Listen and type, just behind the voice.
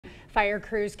Fire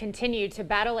crews continue to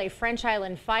battle a French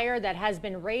Island fire that has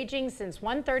been raging since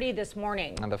 1:30 this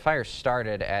morning. And the fire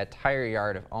started at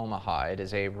Yard of Omaha. It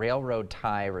is a railroad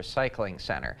tie recycling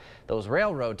center. Those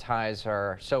railroad ties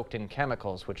are soaked in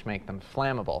chemicals which make them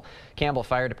flammable. Campbell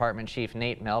Fire Department Chief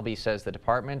Nate Melby says the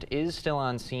department is still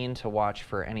on scene to watch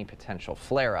for any potential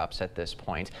flare-ups at this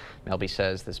point. Melby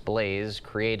says this blaze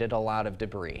created a lot of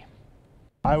debris.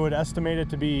 I would estimate it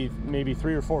to be maybe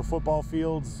 3 or 4 football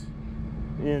fields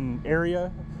in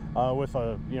area with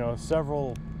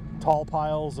several tall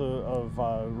piles of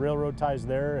railroad ties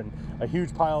there and a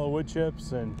huge pile of wood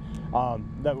chips, and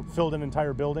that filled an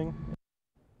entire building.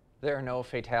 There are no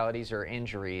fatalities or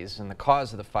injuries, and the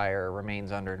cause of the fire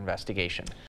remains under investigation.